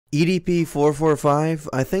EDP445,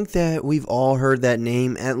 I think that we've all heard that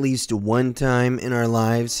name at least one time in our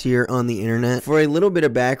lives here on the internet. For a little bit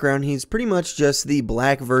of background, he's pretty much just the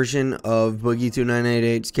black version of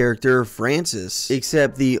Boogie2988's character Francis,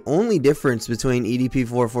 except the only difference between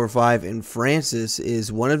EDP445 and Francis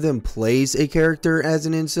is one of them plays a character as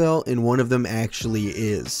an incel and one of them actually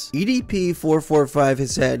is. EDP445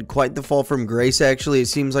 has had quite the fall from grace actually. It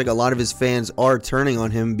seems like a lot of his fans are turning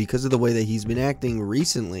on him because of the way that he's been acting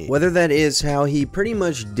recently. Whether that is how he pretty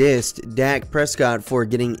much dissed Dak Prescott for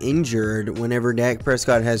getting injured whenever Dak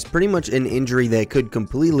Prescott has pretty much an injury that could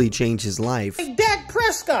completely change his life. Hey, Dak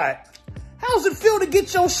Prescott, how's it feel to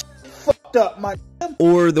get your shit fucked up, my...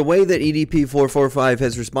 Or the way that EDP445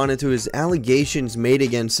 has responded to his allegations made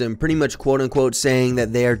against him, pretty much quote unquote saying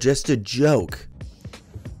that they are just a joke.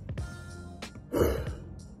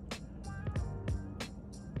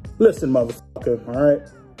 Listen, motherfucker, alright?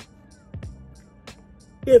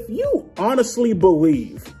 If you honestly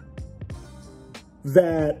believe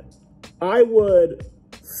that I would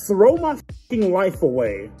throw my fucking life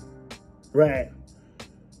away, right,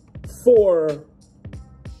 for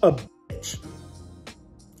a bitch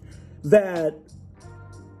that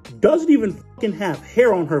doesn't even fucking have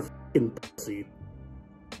hair on her fucking pussy,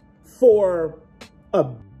 for a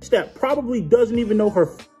bitch that probably doesn't even know her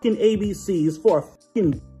fucking ABCs, for a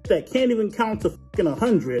fucking bitch that can't even count to fucking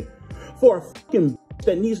 100, for a fucking bitch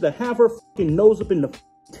that needs to have her fucking nose up in the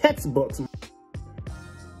textbooks.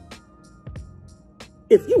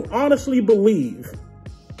 If you honestly believe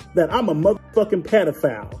that I'm a motherfucking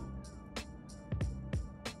pedophile,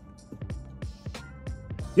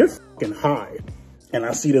 you're fucking high. And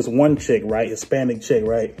I see this one chick, right? Hispanic chick,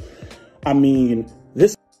 right? I mean,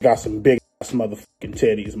 this got some big ass motherfucking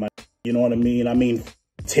titties, man. You know what I mean? I mean,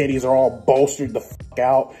 titties are all bolstered the fuck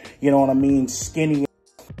out. You know what I mean? Skinny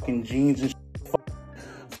fucking jeans and shit.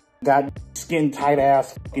 Got skin tight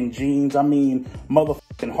ass fucking jeans. I mean,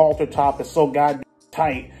 motherfucking halter top is so goddamn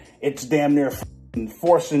tight, it's damn near fucking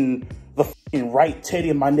forcing the fucking right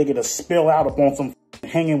titty of my nigga to spill out upon some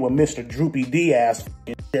hanging with Mr. Droopy D ass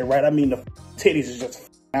fucking shit, right? I mean, the titties is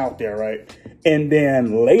just out there, right? And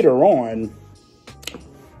then later on,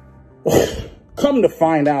 come to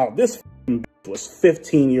find out, this fucking was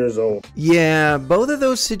 15 years old. Yeah, both of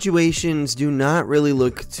those situations do not really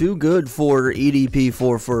look too good for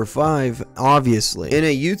EDP445, obviously. And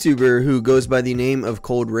a YouTuber who goes by the name of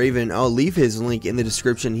Cold Raven, I'll leave his link in the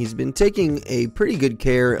description. He's been taking a pretty good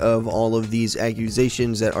care of all of these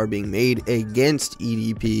accusations that are being made against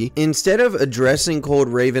EDP. Instead of addressing Cold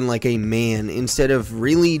Raven like a man, instead of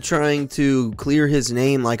really trying to clear his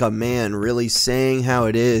name like a man, really saying how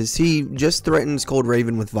it is, he just threatens Cold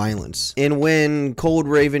Raven with violence. And when Cold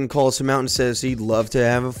Raven calls him out and says he'd love to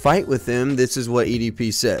have a fight with him, this is what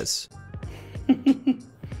EDP says. I'm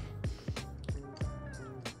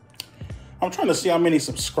trying to see how many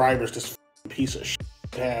subscribers this piece of shit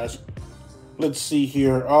has. Let's see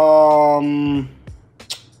here. I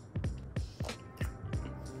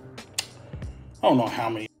don't know how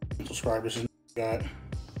many subscribers this got.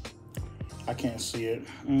 I can't see it.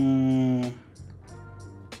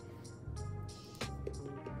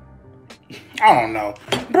 I don't know.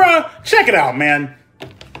 Bruh, check it out, man.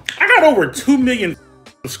 I got over 2 million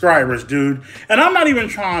subscribers, dude. And I'm not even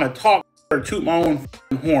trying to talk or toot my own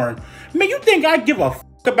horn. Man, you think I give a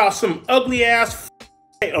fuck about some ugly ass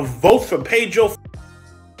of votes for Pedro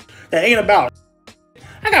that ain't about?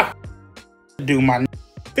 I got to do, my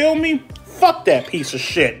feel me? Fuck that piece of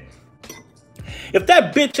shit. If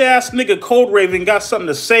that bitch ass nigga Cold Raven got something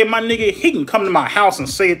to say, my nigga, he can come to my house and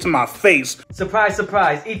say it to my face. Surprise,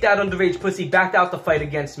 surprise. Eat that underage pussy backed out the fight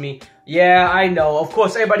against me. Yeah, I know. Of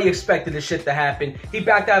course, everybody expected this shit to happen. He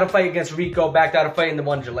backed out a fight against Rico, backed out a fight in the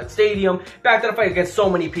one Gillette Stadium, backed out a fight against so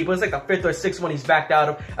many people. It's like the 5th or 6th one he's backed out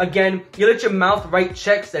of. Again, you let your mouth write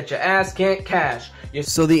checks that your ass can't cash.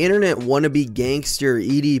 So the internet wannabe gangster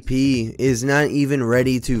EDP is not even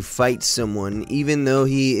ready to fight someone, even though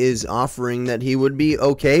he is offering that he would be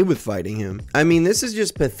okay with fighting him. I mean, this is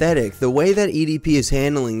just pathetic. The way that EDP is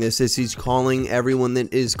handling this is he's calling everyone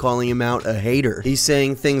that is calling him out a hater. He's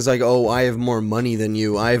saying things like, oh, I have more money than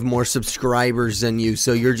you, I have more subscribers than you,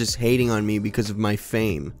 so you're just hating on me because of my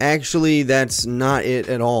fame. Actually, that's not it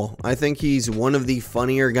at all. I think he's one of the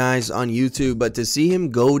funnier guys on YouTube, but to see him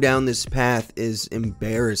go down this path is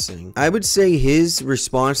embarrassing. I would say his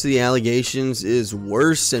response to the allegations is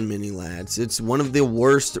worse than Mini Lads. It's one of the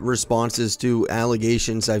worst responses to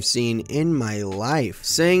allegations I've seen in my life.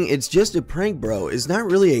 Saying it's just a prank, bro, is not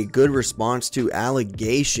really a good response to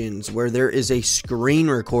allegations where there is a screen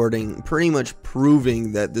recording pretty much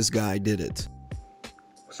proving that this guy did it.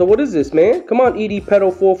 So what is this, man? Come on,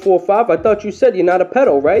 EDP445. I thought you said you're not a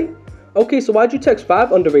pedo, right? Okay, so why'd you text 5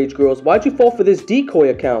 underage girls? Why'd you fall for this decoy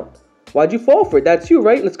account? Why'd you fall for it? That's you,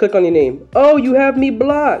 right? Let's click on your name. Oh, you have me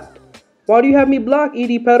blocked. Why do you have me blocked,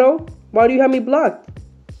 EDP? Why do you have me blocked?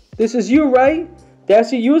 This is you, right?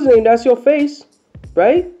 That's your username. That's your face,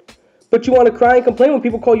 right? But you want to cry and complain when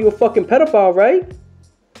people call you a fucking pedophile, right?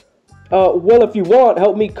 Well, if you want,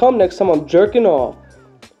 help me come next time I'm jerking off.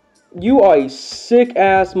 You are a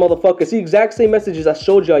sick-ass motherfucker. It's the exact same messages I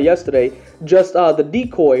showed y'all yesterday. Just, the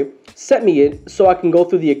decoy sent me it so I can go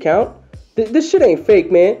through the account. This shit ain't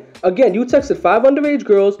fake, man. Again, you texted 5 underage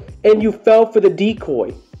girls and you fell for the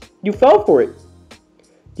decoy. You fell for it.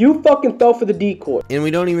 You fucking fell for the decoy. And we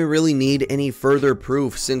don't even really need any further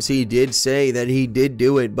proof since he did say that he did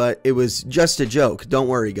do it, but it was just a joke. Don't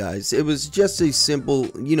worry, guys. It was just a simple,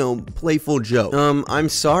 you know, playful joke. I'm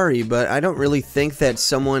sorry, but I don't really think that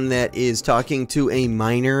someone that is talking to a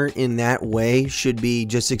minor in that way should be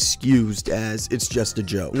just excused as it's just a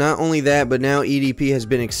joke. Not only that, but now EDP has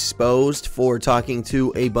been exposed for talking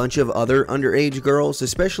to a bunch of other underage girls,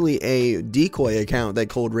 especially a decoy account that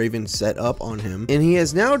Cold Raven set up on him. And he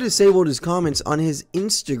has now disabled his comments on his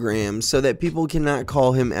Instagram so that people cannot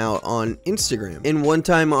call him out on Instagram. And one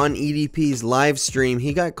time on EDP's live stream,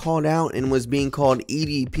 he got called out and was being called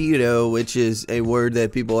EDPito, which is a word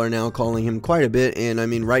that people are now calling him quite a bit, and I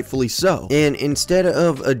mean rightfully so. And instead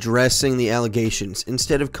of addressing the allegations,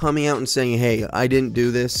 instead of coming out and saying, hey, I didn't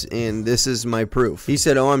do this and this is my proof, he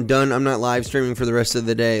said, oh, I'm done, I'm not live streaming for the rest of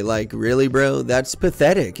the day. Like, really, bro? That's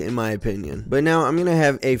pathetic in my opinion. But now I'm gonna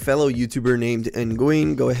have a fellow YouTuber named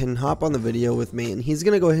Nguyen go ahead and hop on the video with me, and he's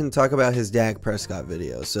gonna go ahead and talk about his Dak Prescott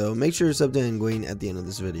video. So make sure to sub to Nguyen at the end of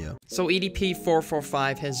this video. So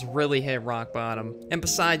EDP445 has really hit rock bottom, and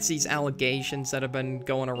besides these allegations that have been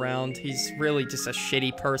going around, he's really just a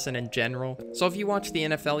shitty person in general. So if you watch the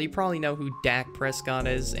NFL, you probably know who Dak Prescott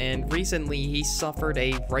is, and recently he suffered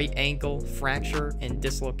a right ankle fracture and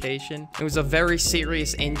dislocation. It was a very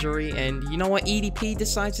serious injury, and you know what EDP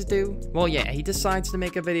decides to do? Well, yeah, he decides to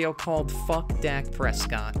make a video called Fuck Dak Prescott.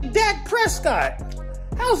 Dak Prescott,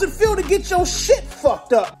 how's it feel to get your shit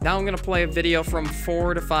fucked up? Now I'm gonna play a video from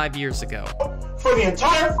 4 to 5 years ago. For the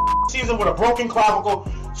entire season with a broken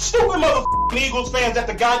clavicle, stupid motherfucking Eagles fans at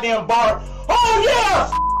the goddamn bar. Oh yeah,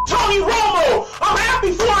 Tony Romo, I'm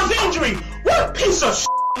happy for his injury. What piece of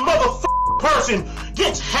motherfucking person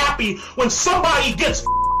gets happy when somebody gets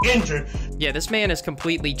injured? Yeah, this man has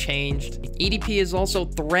completely changed. EDP has also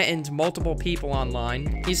threatened multiple people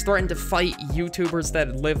online. He's threatened to fight YouTubers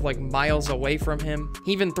that live like miles away from him.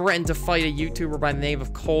 He even threatened to fight a YouTuber by the name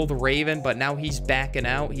of Cold Raven, but now he's backing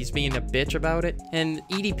out. He's being a bitch about it. And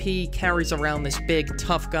EDP carries around this big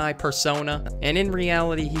tough guy persona, and in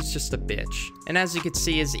reality, he's just a bitch. And as you can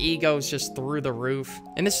see, his ego is just through the roof.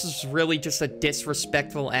 And this is really just a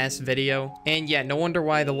disrespectful ass video. And yeah, no wonder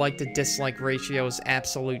why the like to dislike ratio is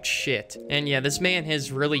absolute shit. And yeah, this man has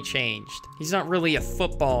really changed. He's not really a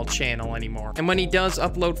football channel anymore. And when he does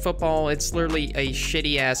upload football, it's literally a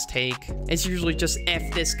shitty ass take. It's usually just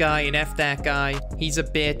F this guy and F that guy. He's a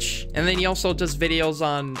bitch. And then he also does videos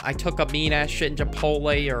on I took a mean ass shit in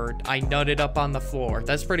Chipotle or I nutted up on the floor.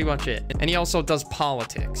 That's pretty much it. And he also does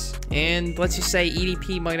politics. And let's just say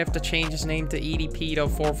EDP might have to change his name to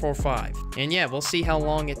EDP445. And yeah, we'll see how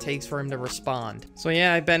long it takes for him to respond. So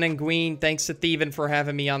yeah, I've been Nguyen. Thanks to Thievin for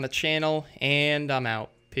having me on the channel. And I'm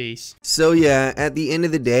out. Peace. So yeah, at the end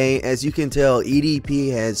of the day, as you can tell,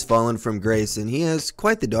 EDP has fallen from grace and he has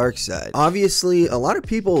quite the dark side. Obviously, a lot of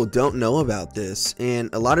people don't know about this, and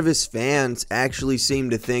a lot of his fans actually seem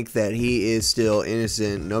to think that he is still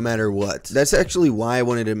innocent no matter what. That's actually why I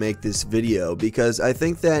wanted to make this video, because I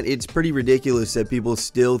think that it's pretty ridiculous that people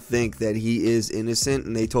still think that he is innocent,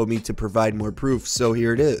 and they told me to provide more proof, so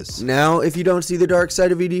here it is. Now, if you don't see the dark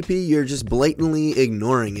side of EDP, you're just blatantly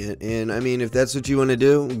ignoring it, and I mean, if that's what you want to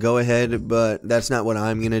do, go ahead, but that's not what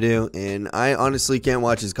I'm gonna do, and I honestly can't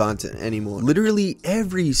watch his content anymore. Literally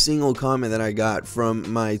every single comment that I got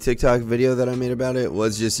from my TikTok video that I made about it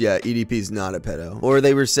was just, yeah, EDP's not a pedo. Or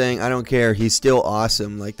they were saying, I don't care, he's still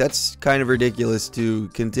awesome. Like, that's kind of ridiculous to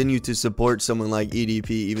continue to support someone like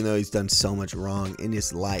EDP even though he's done so much wrong in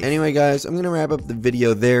his life. Anyway, guys, I'm gonna wrap up the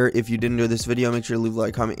video there. If you did enjoy this video, make sure to leave a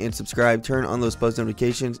like, comment, and subscribe. Turn on those post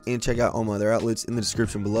notifications, and check out all my other outlets in the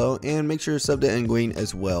description below, and make sure to sub to Nguyen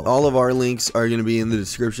as well. All of our links are going to be in the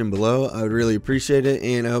description below. I would really appreciate it,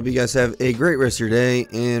 and I hope you guys have a great rest of your day,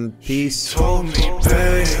 and peace. Told me,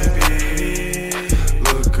 baby.